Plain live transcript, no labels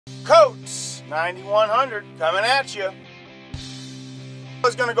Coates 9100 coming at you. I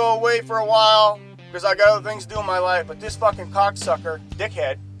was gonna go away for a while because I got other things to do in my life, but this fucking cocksucker,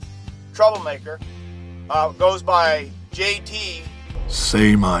 dickhead, troublemaker, goes by JT.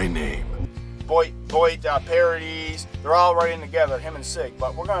 Say my name. Boy parodies, they're all right in together, him and Sig,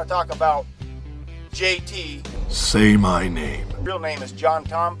 but we're gonna talk about JT. Say my name. Real name is John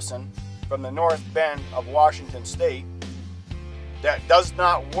Thompson from the North Bend of Washington State that does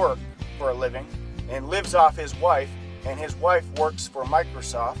not work for a living and lives off his wife, and his wife works for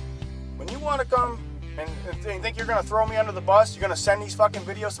Microsoft. When you want to come and think you're going to throw me under the bus, you're going to send these fucking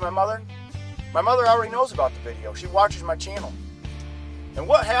videos to my mother already knows about the video. She watches my channel. And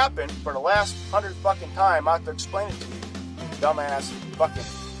what happened for the last 100th fucking time, I have to explain it to you. Dumbass, fucking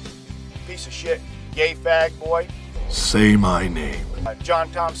piece of shit, gay fag boy. Say my name. John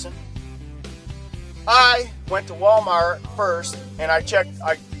Thompson. I went to Walmart first and I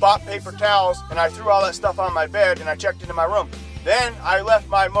bought paper towels and I threw all that stuff on my bed and I checked into my room. Then I left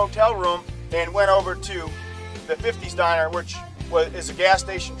my motel room and went over to the 50s diner, which is a gas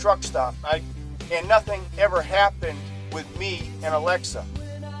station truck stop. And nothing ever happened with me and Alexa.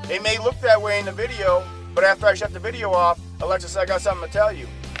 It may look that way in the video, but after I shut the video off, Alexa said, I got something to tell you.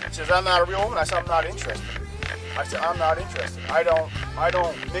 She says, I'm not a real woman. I said, I'm not interested. I said, I'm not interested. I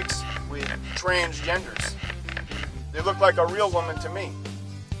don't mix with transgenders. They look like a real woman to me,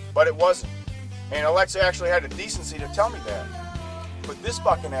 but it wasn't. And Alexa actually had the decency to tell me that. But this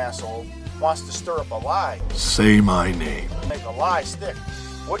fucking asshole wants to stir up a lie. Say my name. Make a lie stick.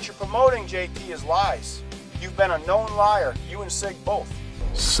 What you're promoting, JT, is lies. You've been a known liar, you and Sig both.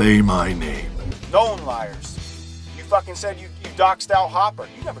 Say my name. Known liars. You fucking said you doxed out Hopper.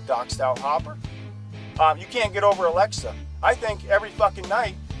 You never doxed out Hopper. You can't get over Alexa. I think every fucking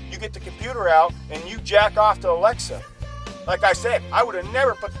night you get the computer out and you jack off to Alexa. Like I said, I would have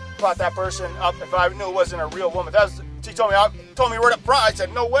never brought that person up if I knew it wasn't a real woman. She told me right up front. I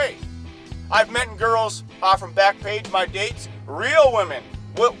said, no way. I've met girls from Backpage, my dates, real women.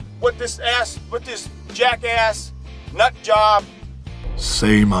 What this jackass nut job.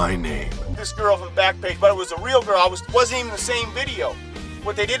 Say my name. This girl from Backpage, but it was a real girl. Wasn't even the same video.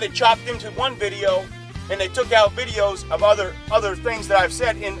 What they did, they chopped into one video and they took out videos of other things that I've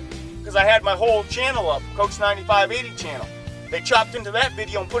said because I had my whole channel up, Coates15 channel. They chopped into that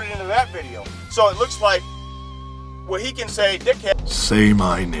video and put it into that video. So it looks like what he can say, dickhead. Say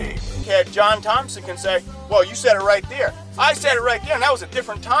my name. Dickhead John Thompson can say, well, you said it right there. I said it right there, and that was a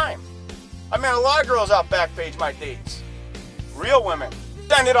different time. I met a lot of girls out Backpage, my dates. Real women.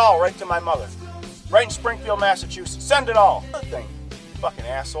 Send it all right to my mother. Right in Springfield, Massachusetts. Send it all. Another thing, fucking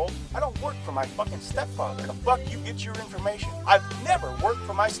asshole. I don't work for my fucking stepfather. The fuck you get your information? I've never worked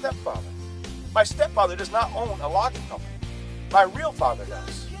for my stepfather. My stepfather does not own a logging company. My real father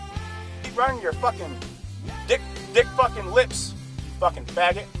does. Keep running your fucking dick fucking lips, you fucking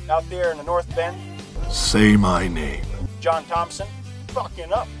faggot out there in the North Bend. Say my name. John Thompson.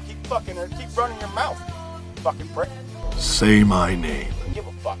 Fucking up. Keep running your mouth, you fucking prick. Say my name. Give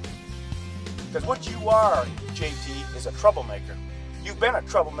a fuck. Because what you are, JT, is a troublemaker. You've been a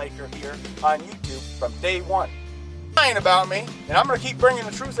troublemaker here on YouTube from day one. Lying about me, and I'm going to keep bringing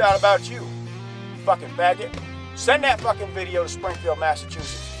the truth out about you, you fucking faggot. Send that fucking video to Springfield,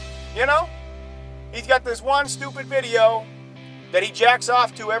 Massachusetts. You know? He's got this one stupid video that he jacks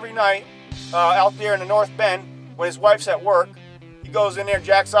off to every night out there in the North Bend when his wife's at work. He goes in there and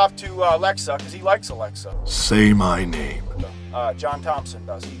jacks off to Alexa because he likes Alexa. Say my name. John Thompson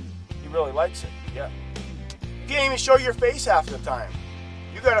does. He really likes it, yeah. You can't even show your face half the time.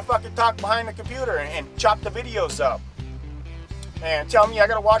 You gotta fucking talk behind the computer and chop the videos up. And tell me I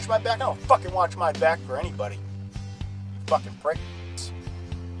gotta watch my back. I don't fucking watch my back for anybody. You fucking prick.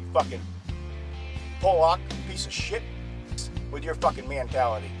 You fucking Pollock piece of shit with your fucking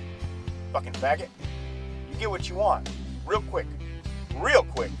mentality. Fucking faggot. You get what you want. Real quick. Real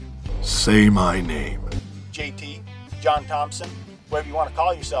quick. Say my name. JT, John Thompson, whatever you want to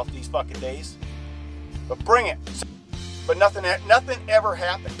call yourself these fucking days. But bring it. But nothing ever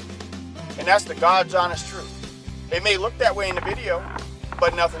happened. And that's the God's honest truth. It may look that way in the video,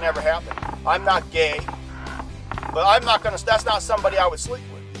 but nothing ever happened. I'm not gay, but I'm not gonna, that's not somebody I would sleep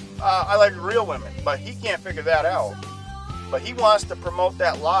with. I like real women, but he can't figure that out. But he wants to promote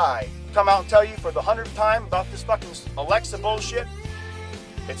that lie. Come out and tell you for the 100th time about this fucking Alexa bullshit.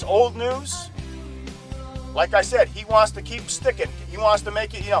 It's old news. Like I said, he wants to keep sticking. He wants to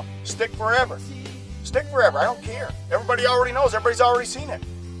make it, stick forever. Stick forever, I don't care. Everybody already knows, everybody's already seen it.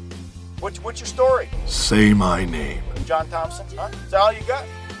 What's your story? Say my name. John Thompson, huh? Is that all you got?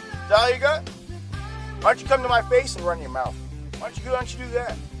 Is that all you got? Why don't you come to my face and run your mouth? Why don't you do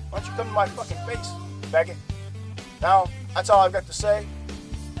that? Why don't you come to my fucking face, faggot? Now, that's all I've got to say.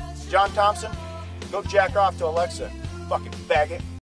 John Thompson, go jack off to Alexa, fucking faggot.